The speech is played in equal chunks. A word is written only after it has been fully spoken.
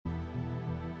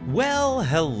Well,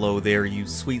 hello there, you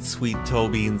sweet, sweet toe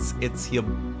beans. It's your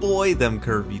boy, Them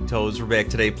Curvy Toes. We're back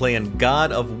today playing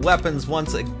God of Weapons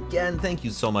once again. Thank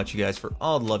you so much, you guys, for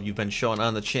all the love you've been showing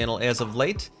on the channel as of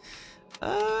late.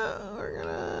 We're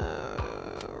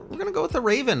gonna go with the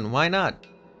Raven. Why not?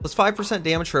 Plus 5%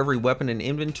 damage for every weapon in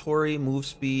inventory. Move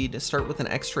speed. Start with an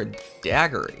extra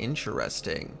dagger.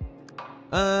 Interesting.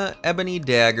 Ebony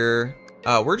dagger.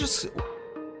 We're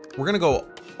gonna go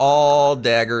all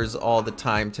daggers all the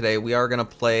time today. We are gonna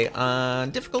play on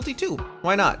difficulty 2.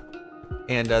 Why not?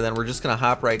 And then we're just gonna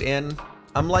hop right in.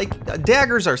 I'm like,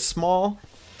 daggers are small,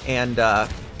 and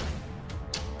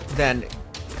then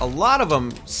a lot of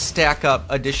them stack up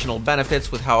additional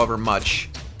benefits with however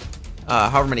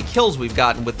many kills we've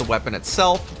gotten with the weapon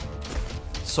itself.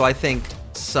 So I think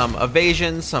some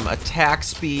evasion, some attack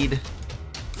speed,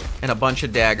 and a bunch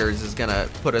of daggers is gonna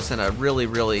put us in a really,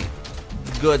 really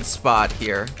good spot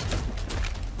here.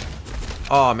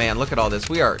 Oh man, look at all this.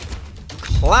 We are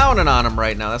clowning on him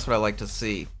right now. That's what I like to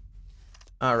see.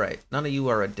 All right, none of you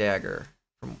are a dagger.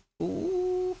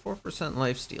 Ooh, 4%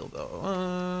 lifesteal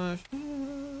though.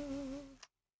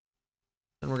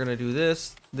 Then we're gonna do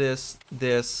this,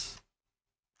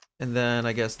 and then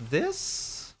I guess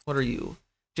this. What are you?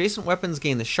 Adjacent weapons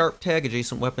gain the sharp tag.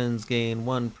 Adjacent weapons gain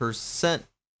 1%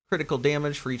 critical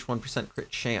damage for each 1%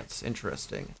 crit chance.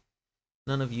 Interesting.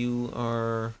 None of you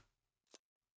are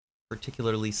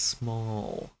particularly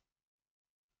small.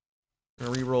 I'm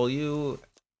gonna reroll you.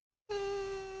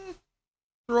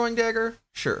 Throwing dagger?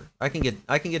 Sure. I can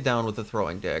get down with the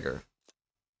throwing dagger.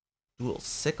 Dual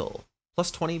sickle.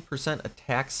 Plus 20%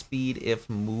 attack speed if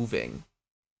moving.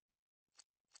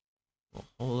 Well,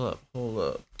 hold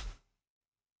up.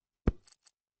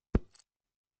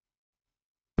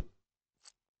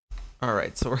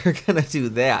 Alright, so we're gonna do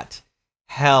that.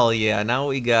 Hell yeah, now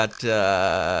we got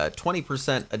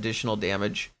 20% additional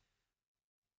damage.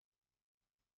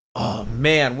 Oh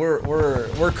man,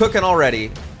 we're cooking already.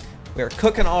 We're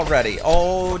cooking already.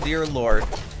 Oh dear lord.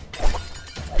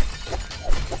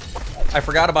 I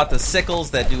forgot about the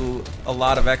sickles that do a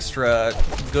lot of extra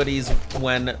goodies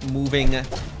when moving.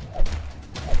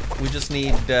 We just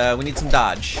need we need some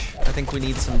dodge. I think we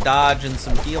need some dodge and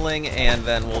some healing, and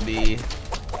then we'll be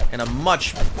in a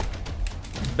much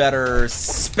better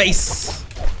space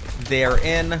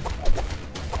therein.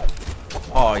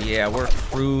 Oh yeah, we're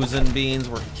cruising beans,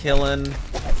 we're killing,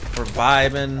 we're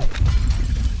vibing.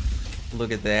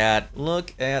 Look at that.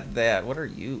 Look at that. What are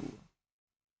you?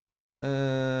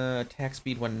 Attack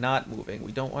speed when not moving.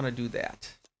 We don't want to do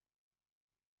that.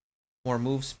 More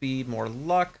move speed, more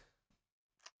luck.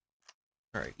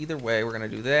 Alright, either way, we're gonna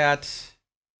do that.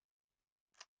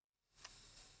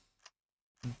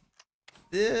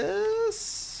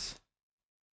 This.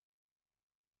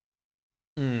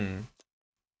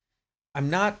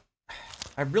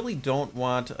 I really don't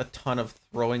want a ton of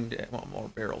throwing, well, more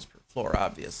barrels per floor,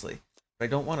 obviously. But I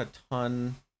don't want a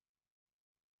ton.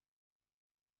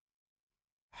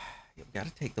 We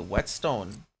gotta take the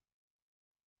whetstone.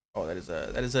 Oh, that is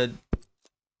a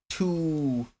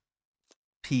 2-piece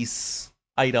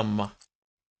item.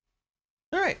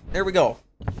 Alright, there we go.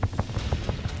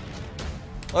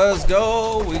 Let's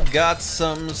go. We got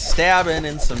some stabbing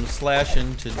and some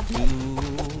slashing to do.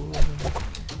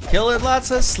 Killing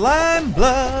lots of slime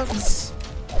blobs.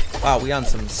 Wow, we on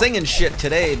some singing shit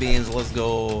today, beans. Let's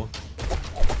go.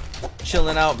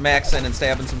 Chilling out, maxing and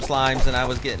stabbing some slimes, and I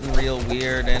was getting real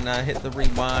weird, and I hit the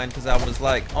rewind because I was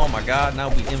like, oh my god, now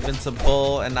we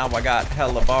invincible, and now I got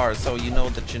hella bars, so you know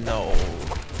that you know.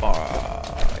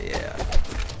 Yeah.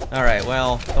 Alright,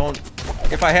 well,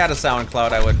 if I had a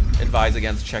SoundCloud, I would advise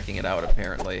against checking it out,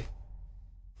 apparently.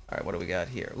 Alright, what do we got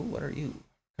here? Ooh, what are you?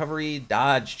 Recovery,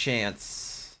 dodge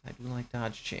chance. I do like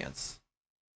dodge chance.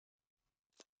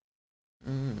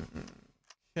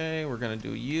 Okay, we're gonna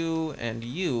do you, and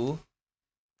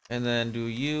then do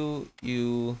you.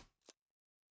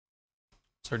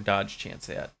 What's our dodge chance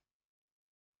at?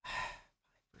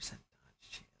 5% dodge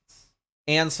chance.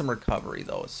 And some recovery,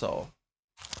 though, so.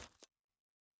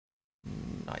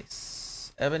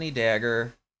 Nice. Ebony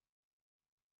dagger.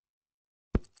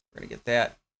 We're gonna get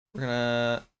that. We're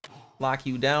gonna lock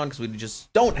you down because we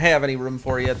just don't have any room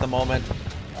for you at the moment.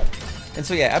 And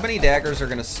so yeah, ebony daggers are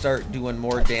gonna start doing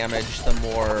more damage the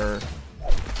more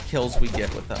kills we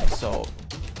get with them. So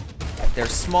they're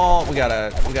small. We got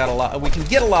a lot. We can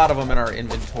get a lot of them in our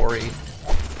inventory.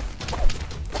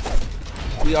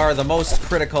 We are the most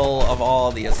critical of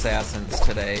all the assassins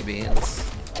today, beans.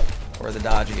 Or the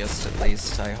dodgiest, at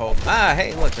least, I hope. Ah,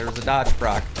 hey, look, there's a dodge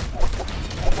proc.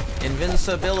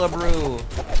 Invincibilibrew.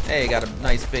 Hey, got a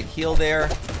nice big heal there.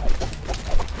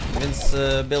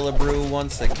 Invincibilibrew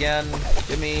once again.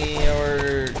 Give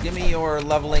me your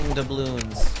leveling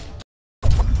doubloons.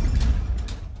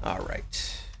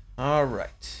 Alright.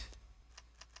 Alright.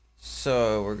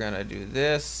 So we're gonna do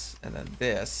this and then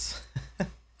this.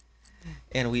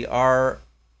 And we're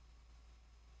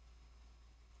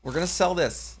gonna sell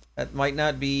this. That might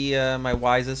not be my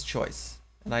wisest choice,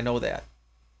 and I know that.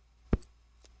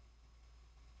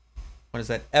 When has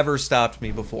that ever stopped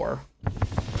me before?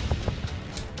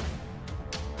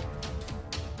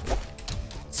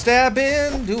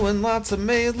 Stabbing, doing lots of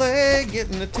melee,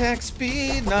 getting attack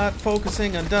speed, not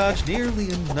focusing on dodge nearly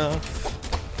enough.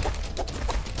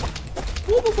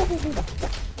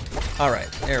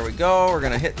 Alright, there we go. We're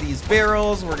gonna hit these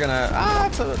barrels. We're gonna...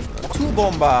 it's a 2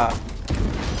 bomba.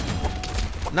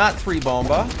 Not 3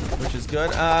 bomba, which is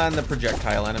good. And the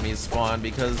projectile enemies spawn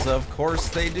because of course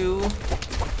they do.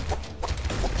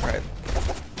 Alright.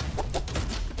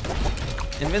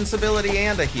 Invincibility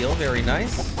and a heal, very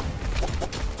nice.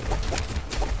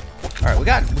 Alright, we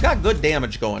got good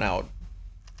damage going out.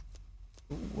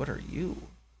 Ooh, what are you?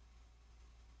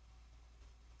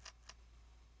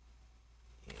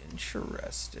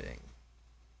 Interesting.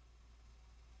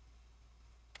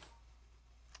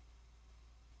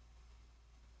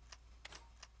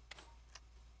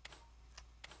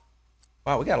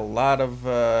 Wow, we got a lot of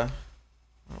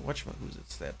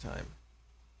whatchamahoots that time.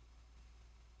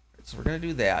 Right, so we're gonna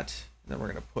do that, and then we're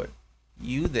gonna put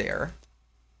you there.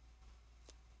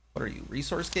 What are you?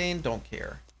 Resource gain? Don't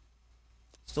care.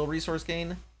 Still resource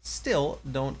gain? Still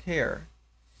don't care.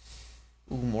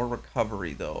 Ooh, more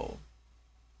recovery though.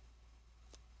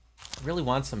 I really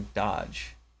want some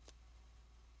dodge.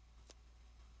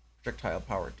 Projectile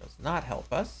power does not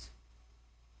help us.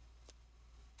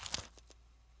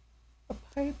 A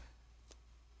pipe.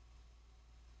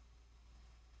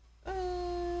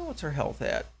 What's her health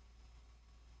at?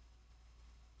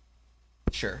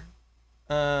 Sure.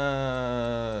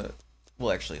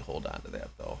 We'll actually hold on to that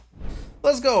though.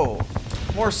 Let's go.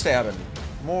 More stabbing.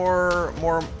 More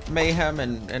mayhem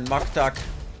and muck duck.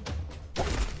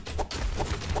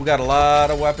 We got a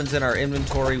lot of weapons in our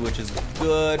inventory, which is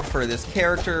good for this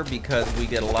character because we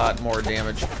get a lot more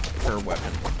damage per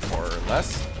weapon, more or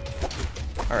less.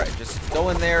 Alright, just go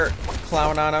in there,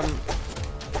 clown on him.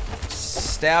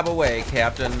 Stab away,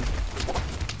 Captain.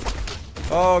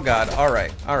 Oh god,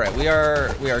 alright, alright. We are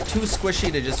too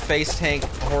squishy to just face tank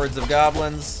hordes of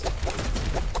goblins.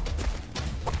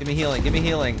 Give me healing, give me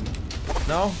healing.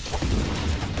 No?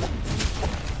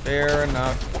 Fair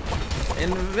enough.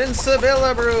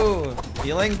 Invincibilibrew!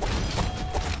 Healing?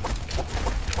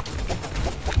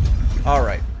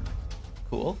 Alright.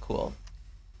 Cool, cool.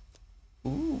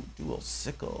 Ooh, dual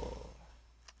sickle.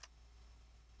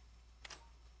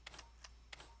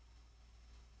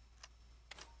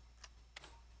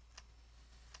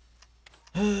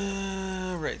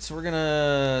 Right, so we're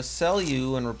gonna sell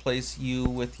you and replace you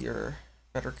with your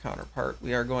better counterpart.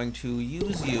 We are going to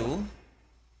use you.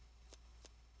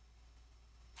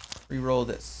 Reroll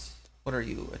this. What are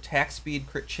you? Attack speed,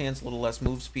 crit chance, a little less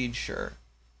move speed, sure.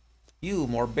 You,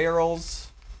 more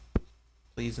barrels.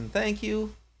 Please and thank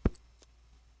you.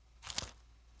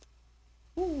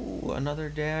 Ooh, another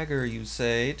dagger, you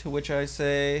say, to which I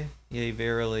say, yea,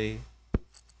 verily.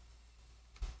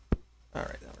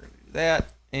 Alright, now we're going to do that,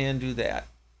 and do that.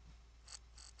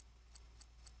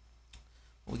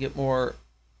 We get more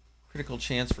critical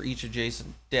chance for each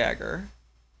adjacent dagger.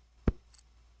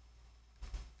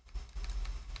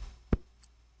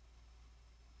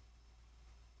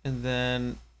 And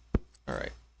then,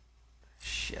 alright.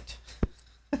 Shit.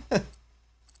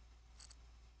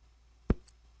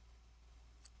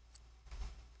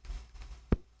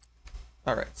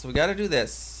 Alright, so we gotta do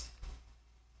this.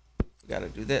 We gotta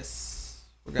do this.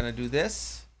 We're gonna do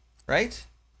this, right?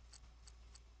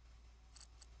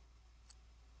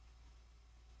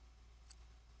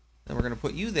 Then we're gonna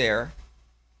put you there.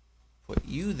 Put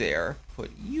you there.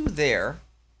 Put you there.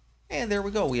 And there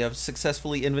we go. We have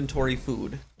successfully inventory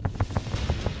food.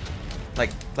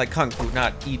 Like kung fu,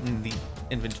 not eaten the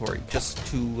inventory. Just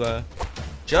to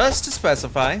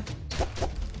specify.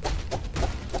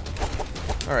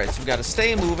 Alright, so we gotta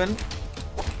stay moving.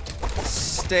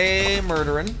 Stay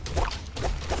murdering.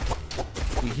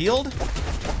 We healed.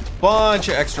 Bunch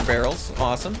of extra barrels.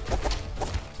 Awesome.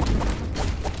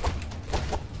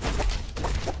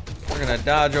 We're gonna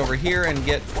dodge over here and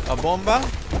get a bomba.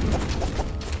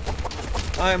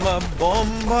 I'm a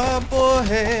bomba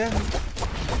boy.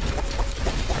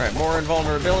 Alright, more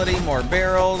invulnerability, more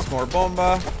barrels, more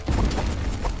bomba.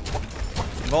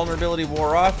 Vulnerability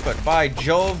wore off, but by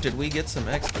Jove, did we get some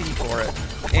XP for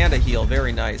it. And a heal,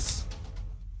 very nice.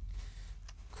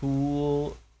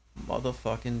 Cool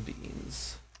motherfucking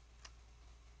beans.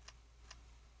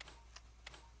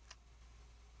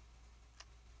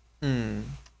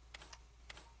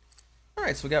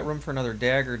 Alright, so we got room for another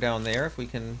dagger down there if we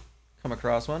can come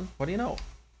across one. What do you know?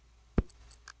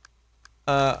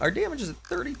 Our damage is at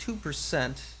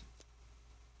 32%.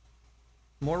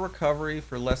 More recovery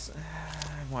for less...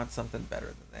 I want something better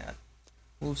than that.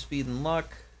 Move speed and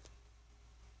luck.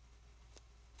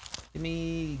 Give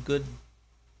me good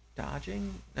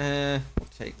dodging.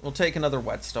 We'll take another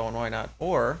whetstone. Why not?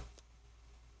 Or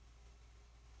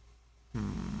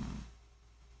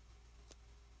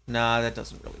nah, that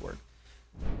doesn't really work.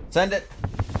 Send it.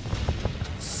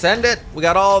 Send it. We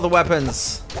got all the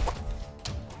weapons.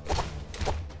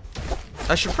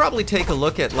 I should probably take a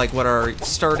look at like what our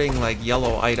starting like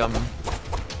yellow item,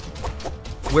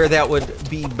 where that would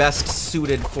be best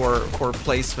suited for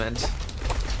placement,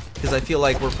 because I feel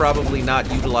like we're probably not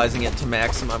utilizing it to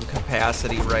maximum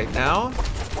capacity right now.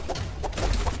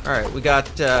 All right, we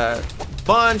got a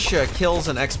bunch of kills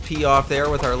and XP off there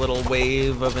with our little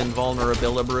wave of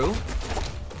invulnerability brew.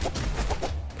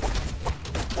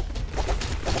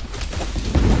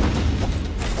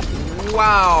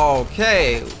 Wow,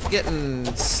 okay, getting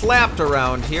slapped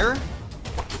around here.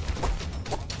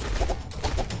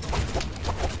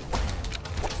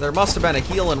 There must have been a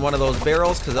heal in one of those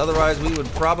barrels, because otherwise we would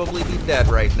probably be dead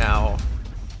right now.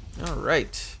 All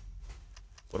right,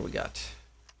 what do we got?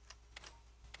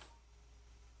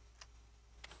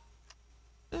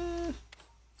 Okay,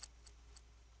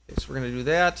 so we're gonna do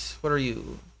that. What are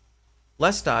you?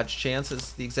 Less dodge chance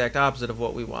is the exact opposite of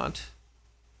what we want.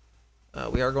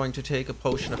 We are going to take a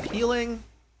potion of healing.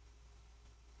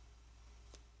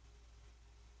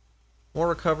 More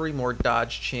recovery, more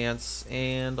dodge chance,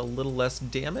 and a little less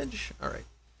damage. All right.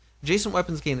 Adjacent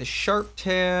weapons gain the sharp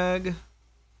tag.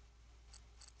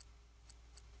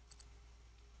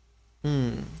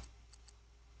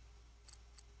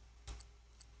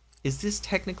 Is this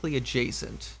technically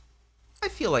adjacent? I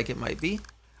feel like it might be.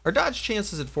 Our dodge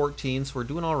chance is at 14, so we're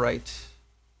doing all right.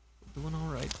 We're doing all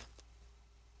right.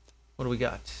 What do we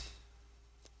got?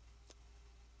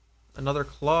 Another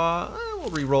claw.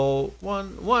 We'll re-roll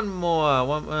one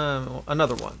more.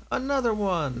 Another one. Another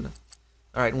one.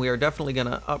 All right, and we are definitely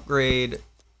gonna upgrade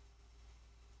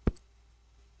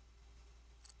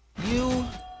you.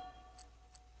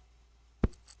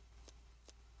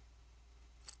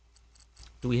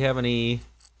 Do we have any?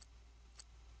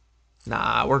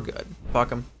 Nah, we're good. Fuck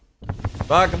them.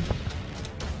 Fuck them.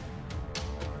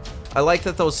 I like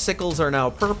that those sickles are now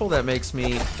purple. That makes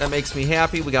me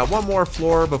happy. We got one more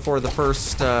floor before the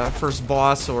first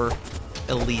boss, or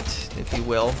elite, if you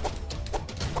will.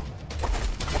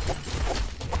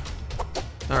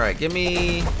 All right, give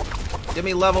me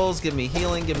levels, give me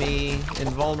healing, give me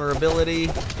invulnerability.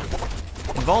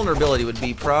 Invulnerability would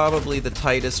be probably the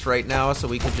tightest right now, so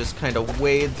we could just kind of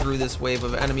wade through this wave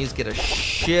of enemies, get a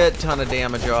shit ton of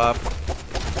damage off.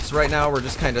 So right now we're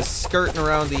just kind of skirting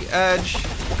around the edge.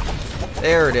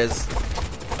 There it is.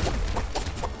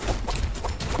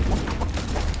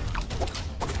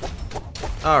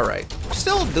 All right, we're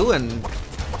still doing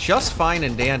just fine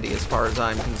and dandy as far as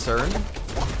I'm concerned.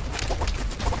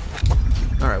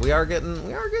 All right, we are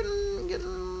getting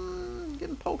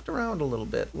poked around a little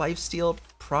bit. Lifesteal,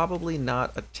 probably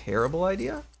not a terrible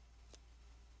idea.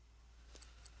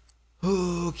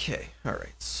 Okay, all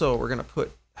right, so we're gonna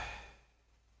put.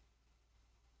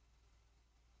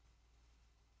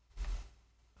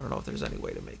 I don't know if there's any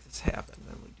way to make this happen.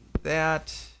 Then we do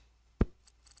that.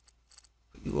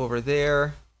 Put you over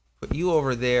there. Put you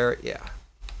over there. Yeah.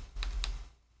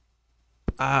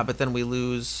 Ah, but then we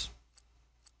lose.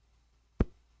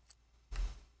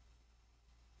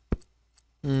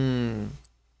 And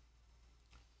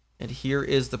here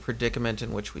is the predicament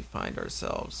in which we find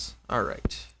ourselves. All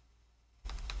right.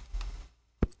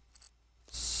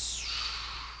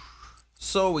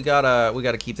 So we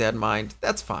gotta keep that in mind.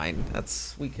 That's fine.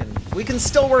 We can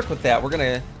still work with that. We're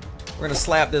gonna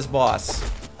slap this boss.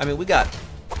 I mean, we got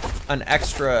an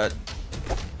extra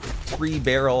 3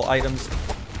 barrel items.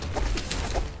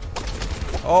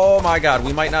 Oh my god,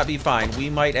 we might not be fine. We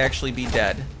might actually be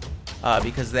dead,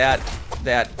 because that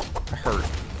hurt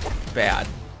bad.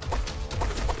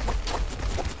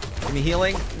 Give me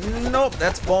healing. Nope,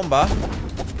 that's Bomba.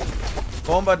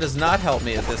 Bomba does not help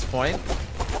me at this point.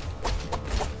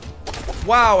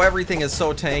 Wow, everything is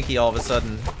so tanky all of a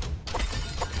sudden.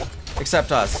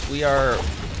 Except us. We are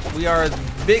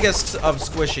biggest of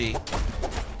squishy.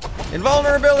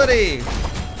 Invulnerability!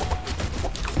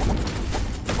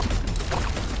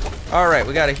 Alright,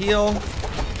 we gotta heal.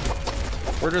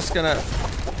 We're just gonna...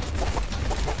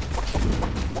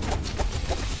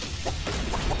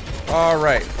 All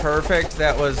right, perfect.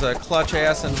 That was a clutch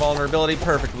ass and vulnerability.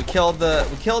 Perfect. We killed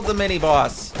the mini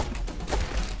boss.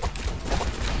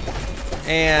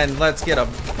 And let's get a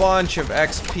bunch of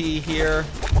XP here.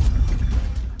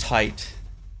 Tight.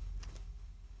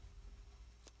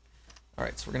 All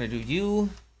right, so we're gonna do you.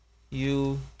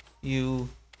 Then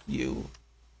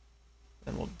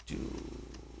we'll do.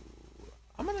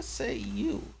 I'm gonna say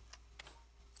you.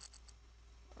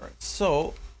 All right,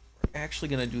 so we're actually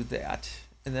gonna do that.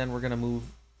 And then we're gonna move.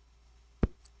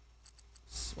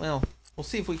 Well, we'll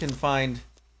see if we can find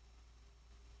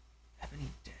Ebony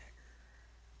Dagger.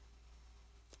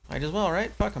 Might as well,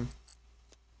 right? Fuck him.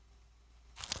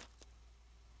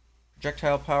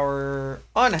 Projectile power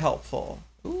unhelpful.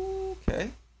 Ooh,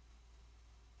 okay.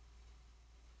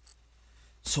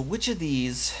 So which of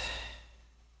these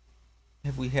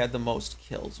have we had the most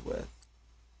kills with?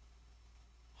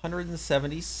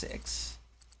 176.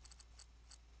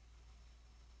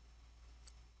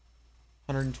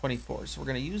 124. So we're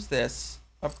going to use this,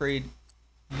 upgrade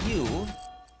you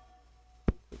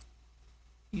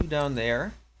down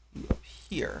there, you up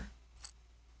here.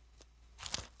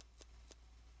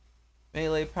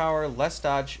 Melee power, less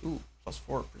dodge, ooh, plus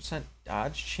 4%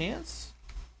 dodge chance.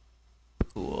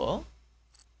 Cool.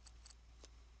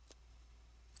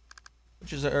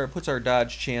 Which is puts our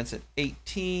dodge chance at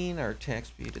 18, our attack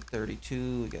speed at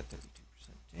 32, we got 32%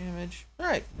 damage. All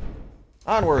right.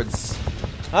 Onwards.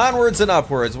 Onwards and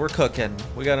upwards. We're cooking.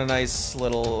 We got a nice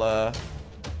little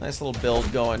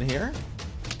build going here.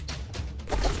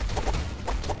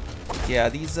 Yeah,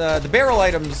 these the barrel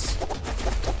items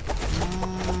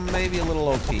maybe a little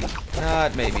OP.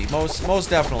 Not maybe. Most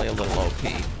definitely a little OP.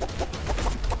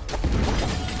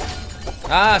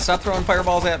 Ah, stop throwing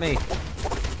fireballs at me.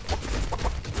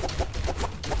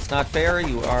 It's not fair.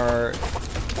 You are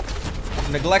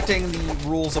neglecting the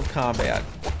rules of combat.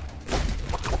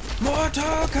 Mortal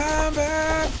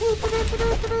Kombat!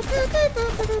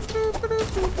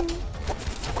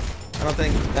 I don't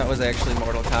think that was actually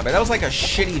Mortal Kombat. That was like a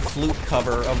shitty flute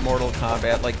cover of Mortal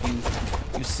Kombat like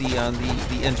you see on the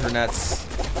internets.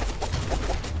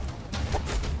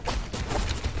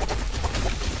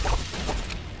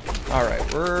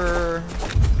 Alright, we're...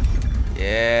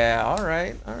 Yeah,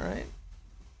 alright.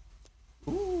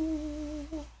 Ooh.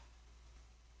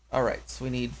 Alright, so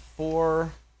we need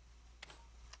 4...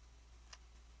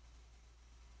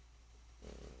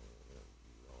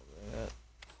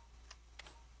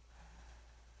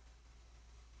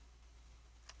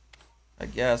 I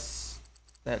guess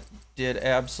that did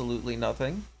absolutely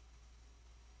nothing.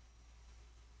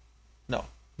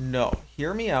 No,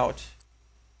 hear me out.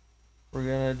 We're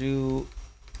gonna do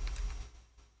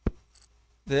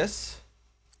this,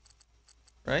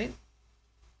 right?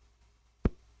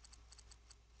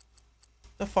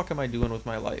 The fuck am I doing with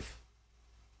my life?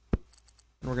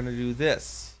 And we're gonna do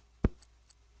this.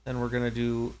 Then we're gonna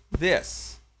do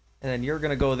this. And then you're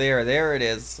gonna go there. There it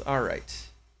is. All right.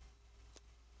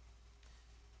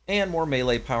 And more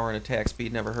melee power and attack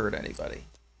speed never hurt anybody.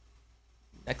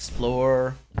 Next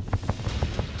floor.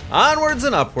 Onwards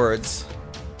and upwards.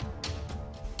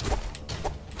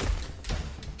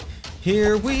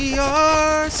 Here we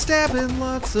are, stabbing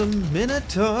lots of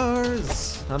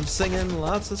minotaurs. I'm singing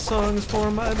lots of songs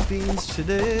for my beans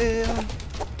today.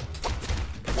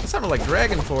 That sounded like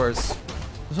Dragon Force.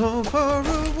 So far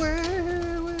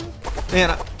away.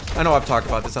 Man, I know I've talked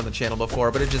about this on the channel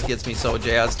before, but it just gets me so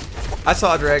jazzed. I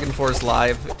saw Dragon Force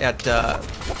live at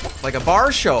like a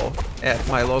bar show at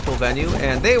my local venue,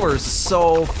 and they were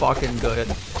so fucking good.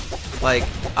 Like,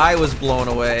 I was blown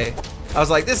away. I was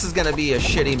like, this is gonna be a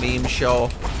shitty meme show.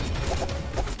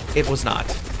 It was not.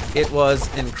 It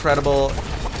was incredible.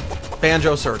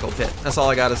 Banjo Circle Pit. That's all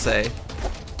I gotta say.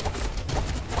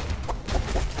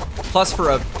 Plus,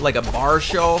 for a bar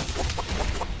show,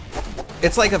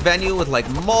 it's like a venue with like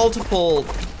multiple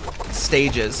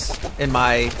stages in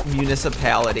my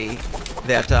municipality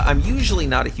that I'm usually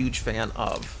not a huge fan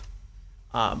of.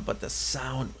 But the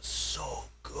sound was so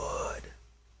good.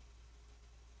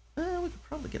 We could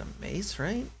probably get a mace,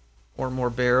 right? Or more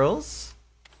barrels.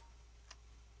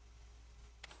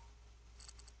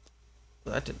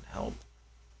 Well, that didn't help.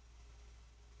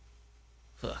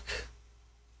 Fuck.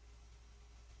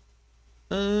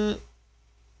 Yeah,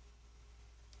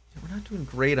 we're not doing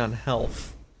great on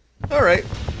health. Alright.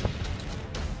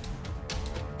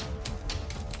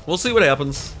 We'll see what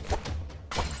happens.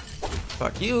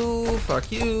 Fuck you,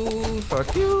 fuck you,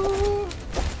 fuck you.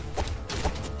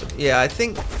 Yeah, I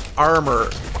think armor,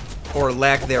 or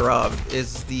lack thereof,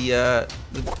 is the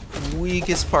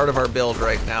weakest part of our build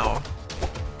right now.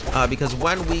 Because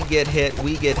when we get hit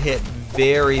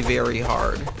very, very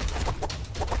hard.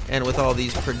 And with all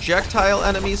these projectile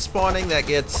enemies spawning, that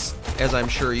gets, as I'm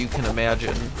sure you can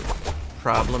imagine,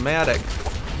 problematic.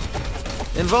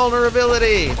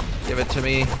 Invulnerability! Give it to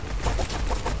me.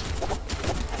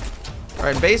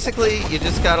 Alright, basically, you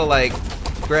just gotta, like,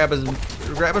 grab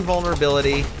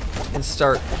invulnerability and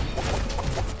start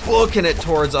booking it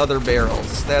towards other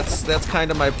barrels. That's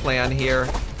kind of my plan here.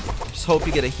 Just hope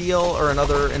you get a heal or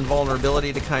another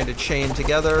invulnerability to kind of chain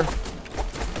together.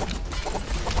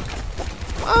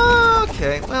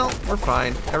 Okay, well, we're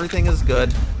fine. Everything is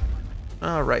good.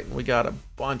 Alright, we got a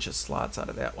bunch of slots out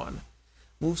of that one.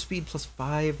 Move speed plus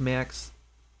 5 max.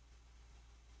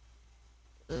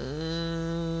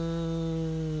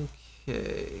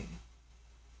 Okay.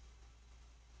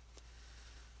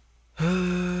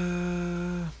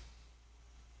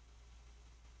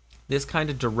 This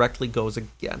kind of directly goes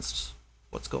against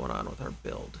what's going on with our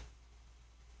build.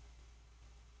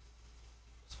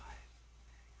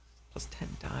 Plus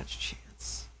 10 dodge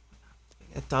chance.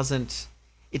 It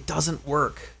doesn't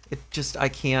work. It just, I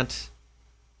can't.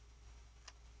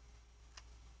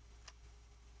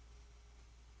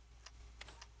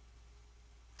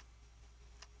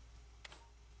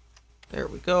 There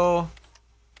we go.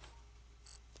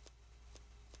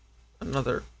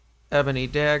 Another ebony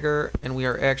dagger, and we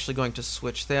are actually going to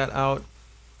switch that out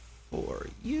for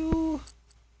you.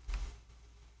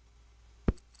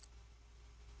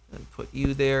 And put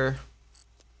you there.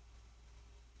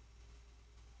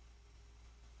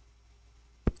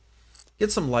 Get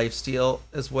some lifesteal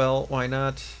as well, why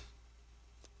not?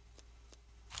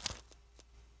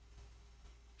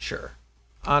 Sure.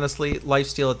 Honestly,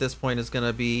 lifesteal at this point is going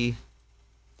to be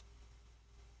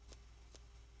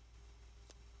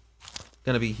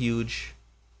huge.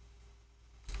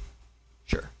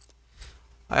 Sure.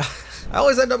 I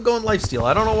always end up going lifesteal.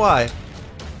 I don't know why.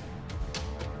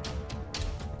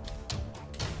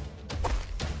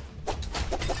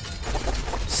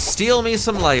 Steal me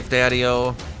some life,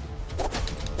 Daddy-O.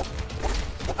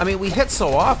 I mean, we hit so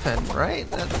often, right?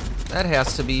 That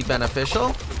has to be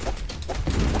beneficial.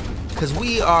 Because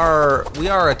we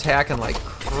are attacking like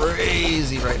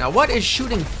crazy right now. What is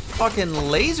shooting fucking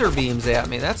laser beams at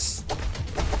me? That's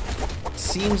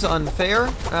seems unfair.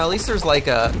 At least there's like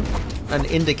an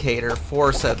indicator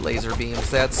for said laser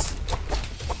beams. That's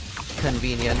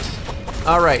convenient.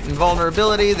 All right,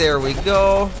 invulnerability. There we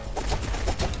go.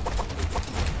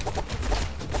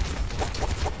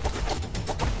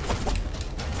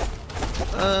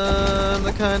 I'm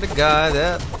the kind of guy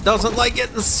that doesn't like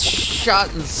getting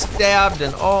shot and stabbed,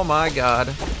 and oh my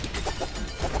god.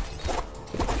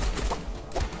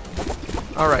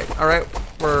 All right.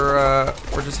 We're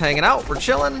just hanging out. We're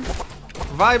chilling,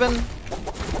 vibing.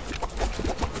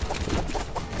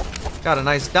 Got a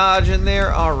nice dodge in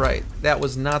there. All right, that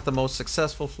was not the most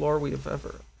successful floor we have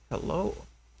ever. Hello.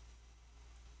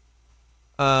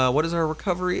 What is our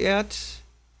recovery at?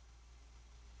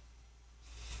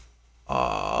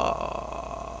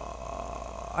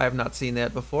 I have not seen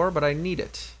that before, but I need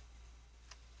it.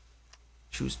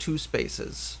 Choose 2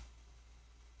 spaces.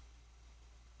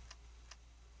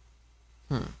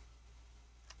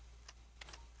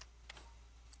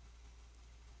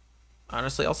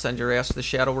 Honestly, I'll send your ass to the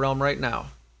Shadow Realm right now.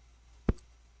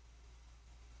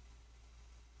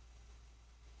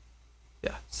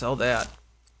 Yeah, sell that.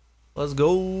 Let's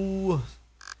go.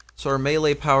 So our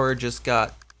melee power just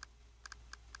got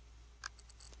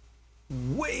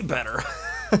way better.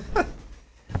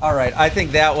 All right, I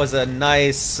think that was a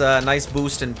nice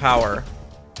boost in power.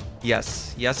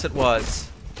 Yes, it was.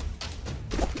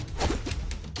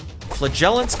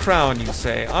 Flagellant's Crown, you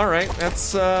say? All right,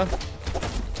 that's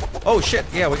oh shit!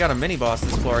 Yeah, we got a mini boss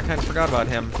this floor. I kind of forgot about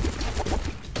him.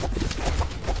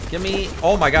 Give me.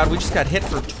 Oh my god, we just got hit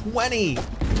for 20.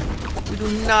 We do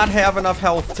not have enough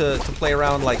health to play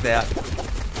around like that.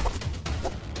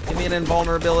 Give me an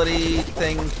invulnerability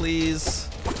thing, please.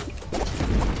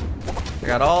 I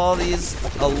got all these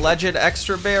alleged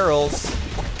extra barrels.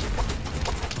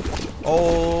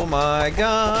 Oh my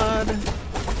god.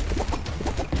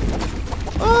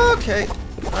 Okay.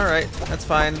 Alright, that's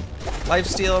fine.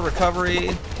 Lifesteal,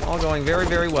 recovery, all going very,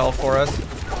 very well for us.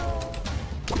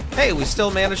 Hey, we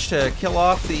still managed to kill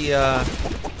off the,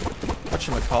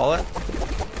 whatchamacallit?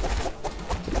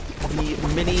 The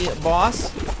mini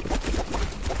boss.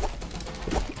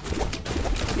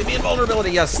 Give me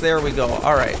invulnerability. Yes, there we go.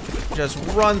 Alright. Just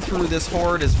run through this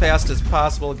horde as fast as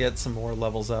possible. Get some more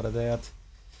levels out of that.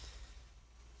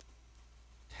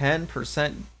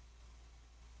 10%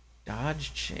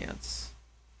 dodge chance.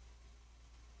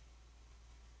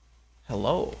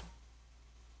 Hello.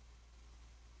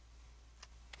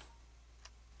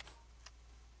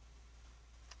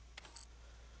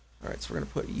 Alright, so we're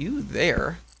gonna put you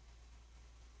there.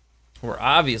 We're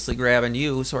obviously grabbing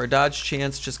you, so our dodge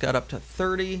chance just got up to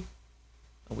 30.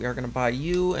 We are gonna buy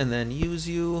you and then use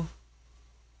you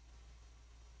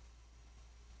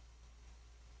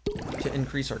to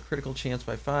increase our critical chance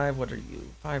by 5. What are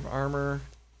you? 5 armor.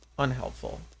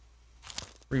 Unhelpful.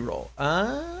 Reroll.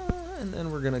 And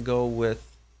then we're gonna go with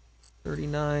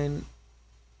 39.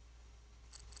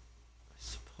 I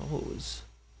suppose.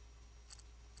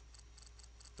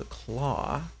 The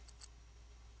claw.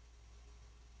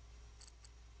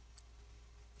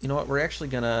 You know what? We're actually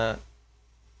gonna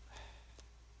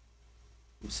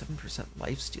do 7%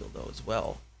 lifesteal though as well.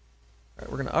 All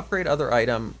right, we're gonna upgrade other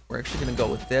item. We're actually gonna go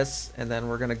with this, and then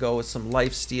we're gonna go with some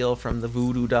lifesteal from the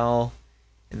voodoo doll,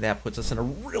 and that puts us in a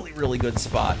really, really good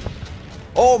spot.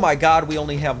 Oh my God, we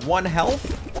only have 1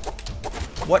 health.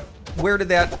 What? Where did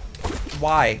that?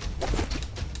 Why?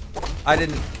 I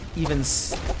didn't even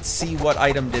see what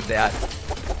item did that.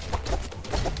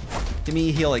 Give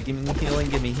me healing, give me healing,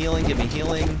 give me healing, give me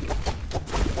healing.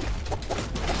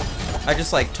 I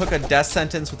just like took a death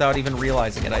sentence without even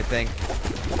realizing it, I think.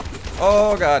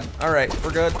 Oh God, all right,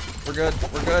 we're good, we're good,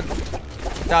 we're good.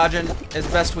 Dodging as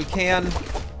best we can.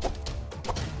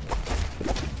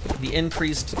 The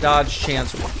increased dodge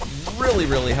chance really,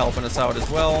 really helping us out as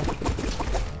well.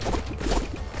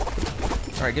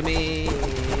 All right, give me,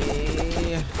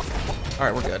 all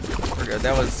right, we're good, we're good.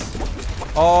 That was,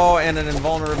 oh, and an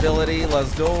invulnerability,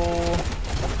 let's go.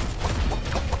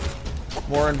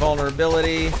 More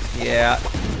invulnerability, yeah.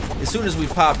 As soon as we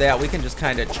pop that, we can just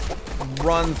kind of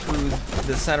run through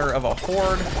the center of a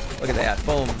horde. Look at that,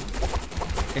 boom.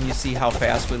 And you see how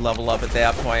fast we level up at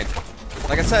that point.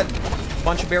 Like I said, a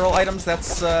bunch of barrel items,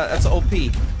 that's OP.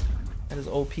 That is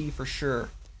OP for sure.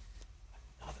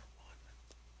 Another one.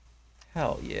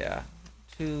 Hell yeah.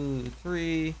 2,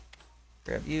 3,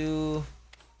 grab you,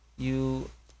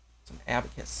 some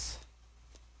abacus.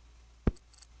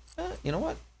 You know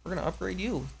what? We're gonna upgrade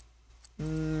you.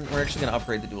 We're actually gonna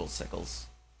upgrade the dual sickles.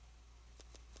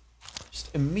 Just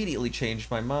immediately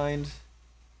changed my mind.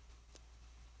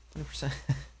 100%.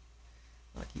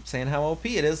 I keep saying how OP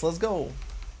it is. Let's go.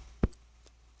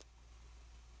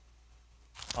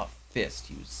 A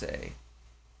fist, you say.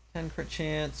 10 crit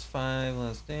chance, 5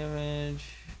 less damage.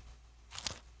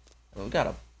 We've got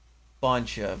a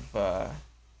bunch of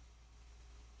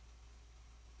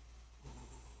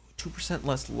 2%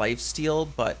 less lifesteal,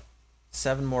 but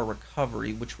 7 more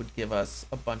recovery, which would give us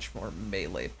a bunch more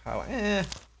melee power.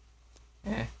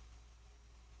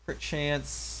 Crit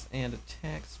chance and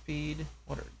attack speed.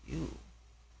 What are you?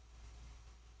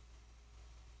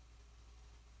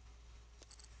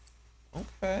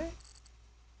 Okay.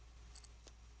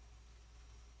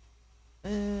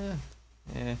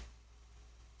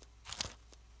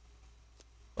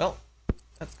 Well,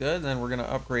 that's good. And then we're gonna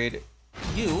upgrade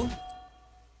you.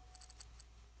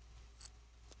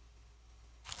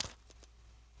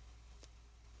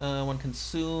 When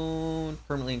consumed,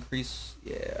 permanently increase,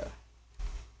 yeah.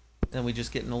 Then we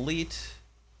just get an elite.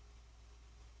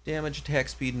 Damage, attack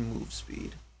speed, and move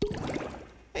speed.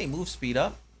 Hey, move speed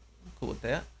up. I'm cool with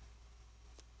that.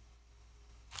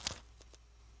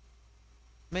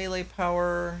 Melee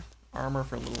power, armor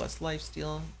for a little less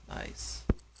lifesteal. Nice.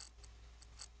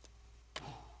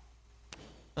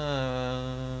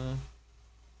 We're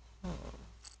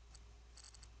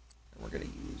gonna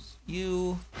use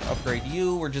you, upgrade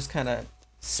you. We're just kind of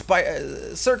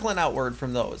circling outward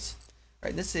from those. All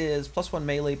right, this is +1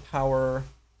 melee power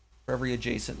for every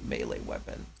adjacent melee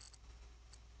weapon.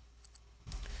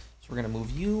 So we're gonna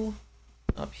move you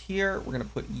up here. We're gonna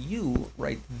put you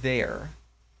right there.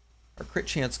 Our crit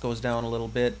chance goes down a little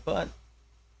bit, but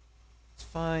it's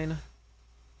fine.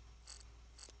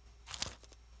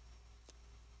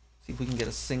 See if we can get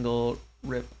a single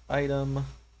rip item.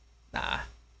 Nah.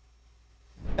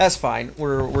 That's fine.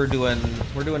 We're doing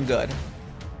good.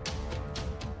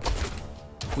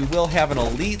 We will have an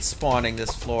elite spawning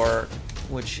this floor,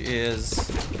 which is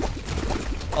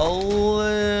a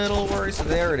little worrisome.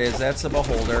 There it is. That's a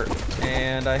beholder,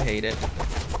 and I hate it.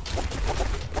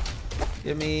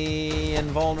 Give me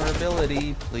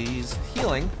invulnerability, please.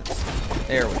 Healing.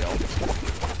 There we go.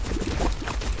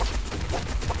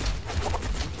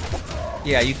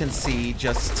 Yeah, you can see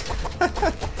just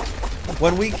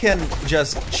when we can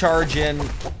just charge in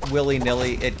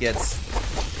willy-nilly, it gets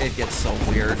so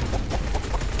weird.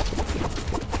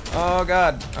 Oh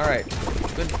God! All right,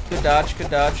 good dodge, good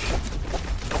dodge.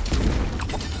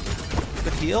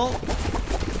 Good heal.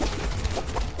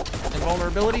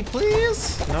 Invulnerability,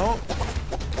 please. No.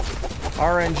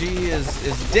 RNG is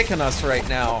dicking us right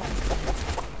now.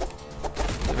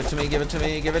 Give it to me, give it to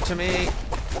me, give it to me.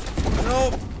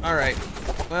 Nope. Alright.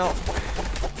 Well.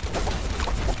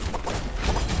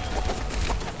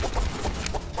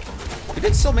 We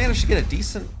did still manage to get a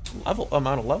decent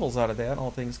amount of levels out of that,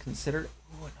 all things considered.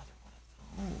 Ooh, another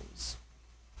one of those.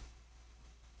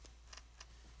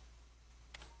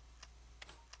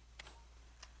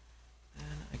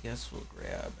 And I guess we'll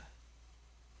grab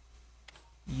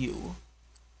you.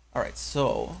 Alright,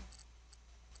 so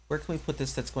where can we put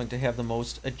this that's going to have the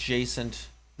most adjacent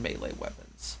melee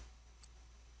weapons?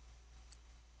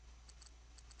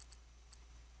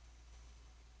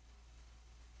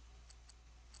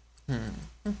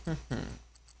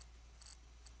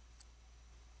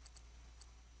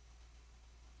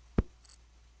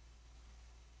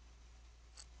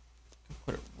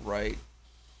 Put it right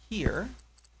here.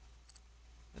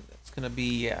 And that's going to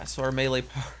be, yeah, so our melee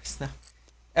power is now...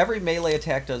 Every melee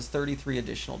attack does 33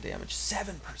 additional damage.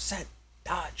 7%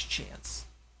 dodge chance.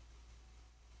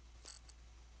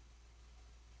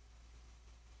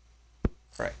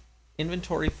 Alright.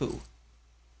 Inventory foo.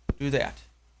 Do that.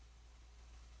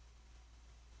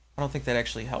 I don't think that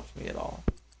actually helps me at all.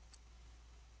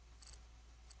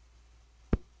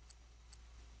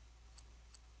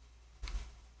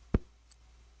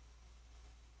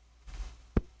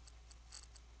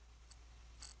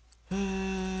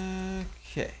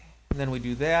 Okay. And then we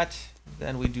do that.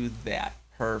 Then we do that.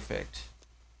 Perfect.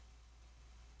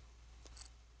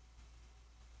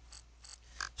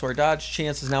 So our dodge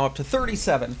chance is now up to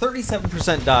 37.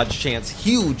 37% dodge chance.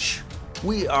 Huge.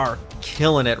 We are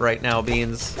killing it right now,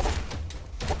 Beans.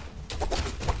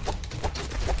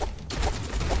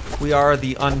 We are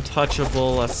the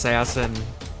untouchable assassin.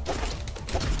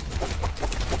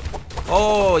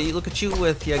 Oh, you look at you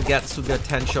with Yagetsuga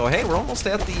Tensho. Hey, we're almost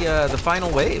at the final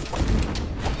wave.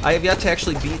 I have yet to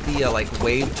actually beat the like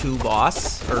wave 2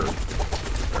 boss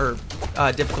or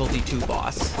difficulty 2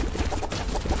 boss.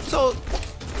 So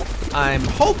I'm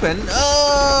hoping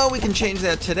we can change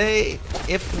that today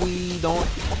if we don't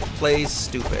play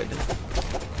stupid.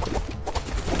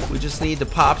 We just need to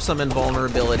pop some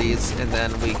invulnerabilities and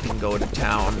then we can go to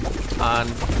town on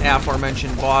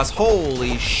aforementioned boss.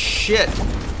 Holy shit!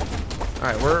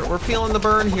 Alright, we're feeling the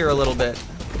burn here a little bit.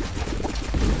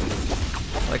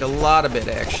 Like a lot of it,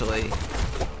 actually.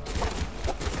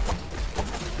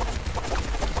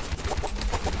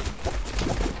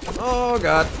 Oh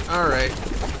god, alright.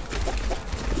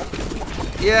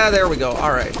 Yeah, there we go,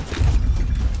 alright.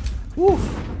 Whew.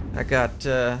 I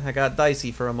got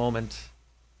dicey for a moment.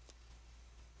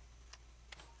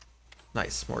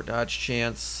 Nice, more dodge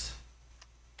chance.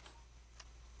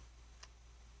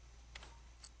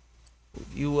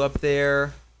 Move you up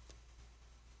there.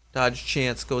 Dodge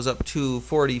chance goes up to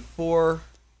 44.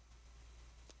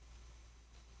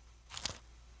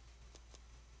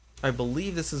 I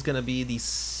believe this is going to be the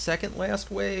second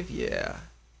last wave. Yeah.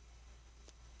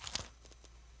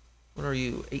 What are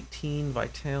you? 18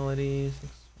 vitality.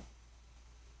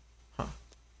 Huh.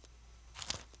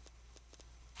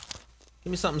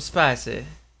 Give me something spicy.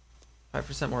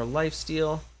 5% more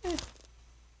lifesteal.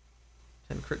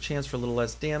 10 crit chance for a little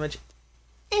less damage.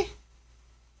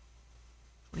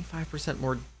 25%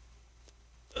 more.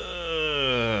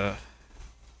 I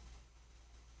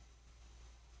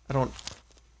don't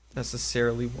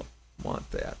necessarily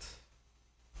want that.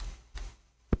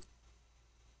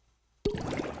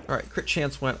 Alright, crit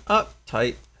chance went up.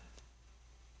 Tight.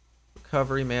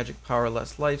 Recovery, magic power,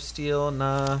 less lifesteal.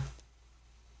 Nah.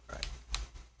 Alright.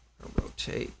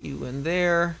 Rotate you in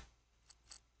there.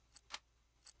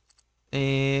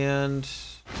 And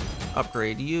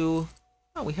upgrade you.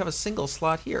 Oh, we have a single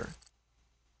slot here.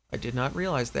 I did not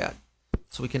realize that.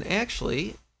 So we can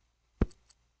actually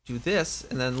do this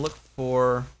and then look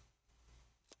for...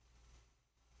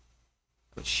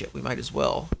 Oh shit, we might as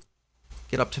well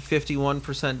get up to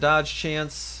 51% dodge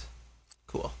chance.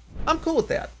 Cool. I'm cool with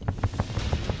that.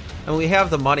 And we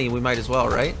have the money, we might as well,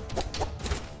 right?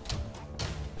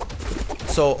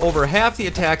 So over half the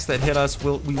attacks that hit us,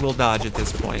 we will dodge at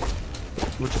this point.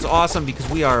 Which is awesome because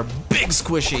we are big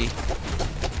squishy.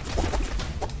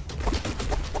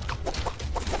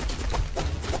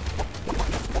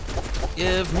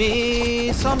 Give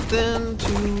me something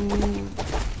to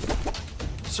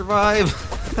survive.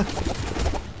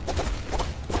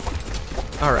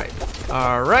 Alright.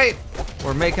 Alright.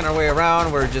 We're making our way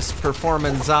around. We're just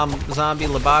performing zombie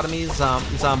lobotomies,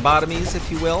 zombotomies,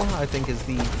 if you will, I think is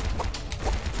the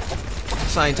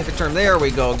scientific term. There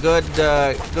we go.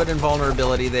 Good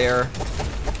invulnerability there.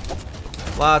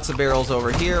 Lots of barrels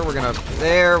over here. We're gonna...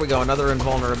 There we go. Another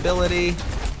invulnerability.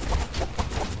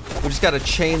 We just got to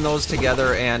chain those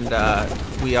together, and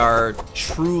we are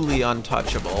truly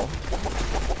untouchable.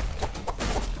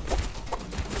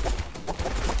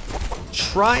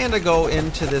 trying to go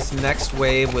into this next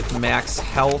wave with max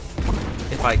health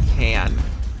if I can.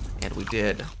 And we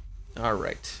did.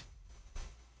 Alright.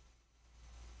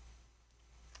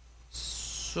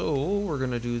 So, we're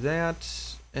going to do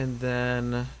that. And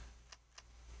then...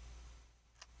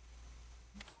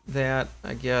 that,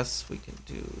 I guess we can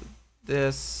do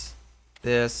this,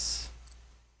 this.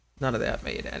 None of that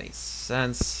made any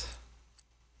sense.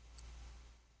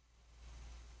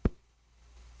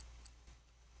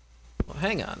 Well,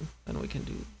 hang on. Then we can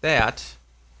do that.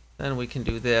 Then we can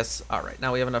do this. All right,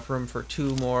 now we have enough room for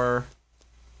 2 more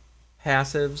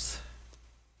passives.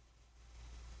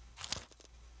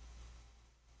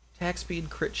 Attack speed,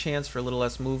 crit chance for a little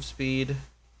less move speed.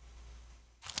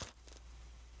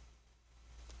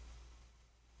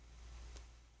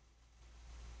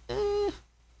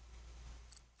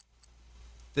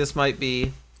 This might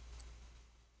be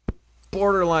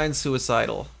borderline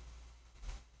suicidal.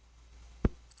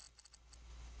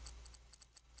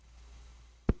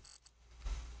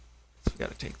 So we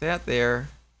gotta take that there.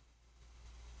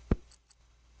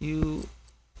 You.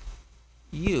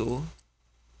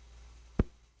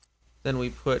 Then we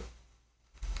put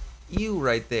you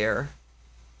right there.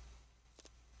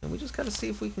 And we just gotta see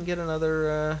if we can get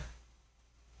another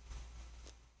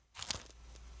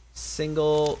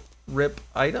single rip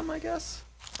item, I guess.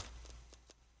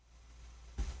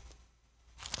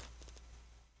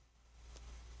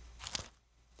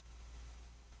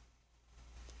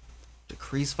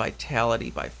 Decrease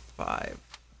vitality by 5.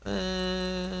 We're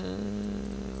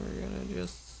gonna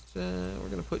just we're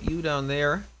gonna put you down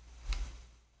there.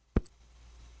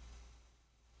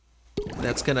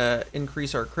 That's gonna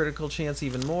increase our critical chance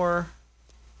even more.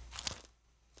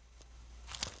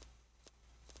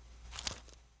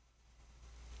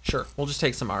 Sure, we'll just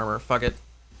take some armor. Fuck it.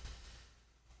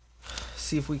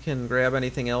 See if we can grab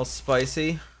anything else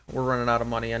spicy. We're running out of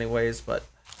money anyways, but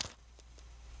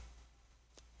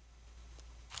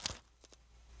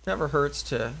never hurts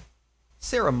to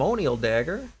ceremonial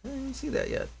dagger. I didn't see that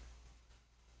yet.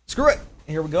 Screw it.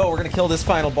 Here we go. We're gonna kill this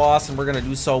final boss, and we're gonna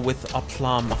do so with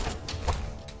aplomb.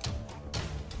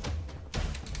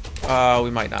 We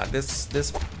might not.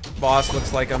 This boss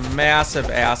looks like a massive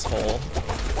asshole.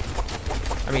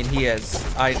 I mean, he is.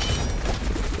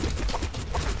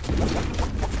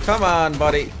 Come on,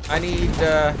 buddy. I need,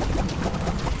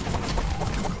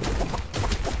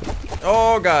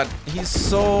 oh, God. He's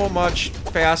so much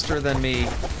faster than me.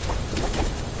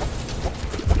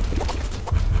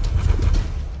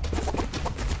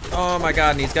 Oh, my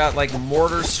God. And he's got, like,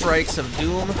 mortar strikes of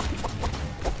doom.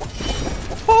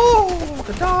 Oh,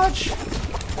 the dodge.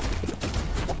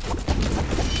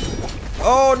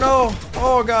 Oh, no.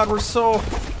 Oh, God. We're so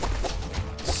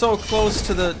close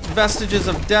to the vestiges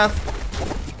of death.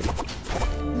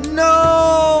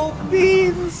 No!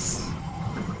 Beans!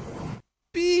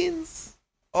 Beans!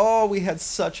 Oh, we had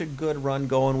such a good run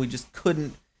going. We just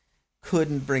couldn't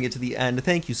bring it to the end.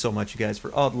 Thank you so much, you guys,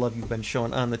 for all the love you've been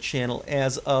showing on the channel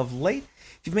as of late.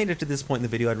 If you've made it to this point in the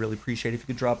video, I'd really appreciate it if you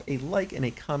could drop a like and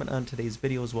a comment on today's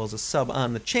video, as well as a sub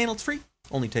on the channel. It's free.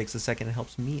 Only takes a second. It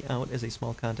helps me out as a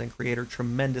small content creator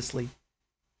tremendously.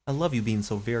 I love you, Beans,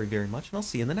 so very, very much, and I'll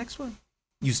see you in the next one.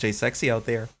 You stay sexy out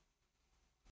there.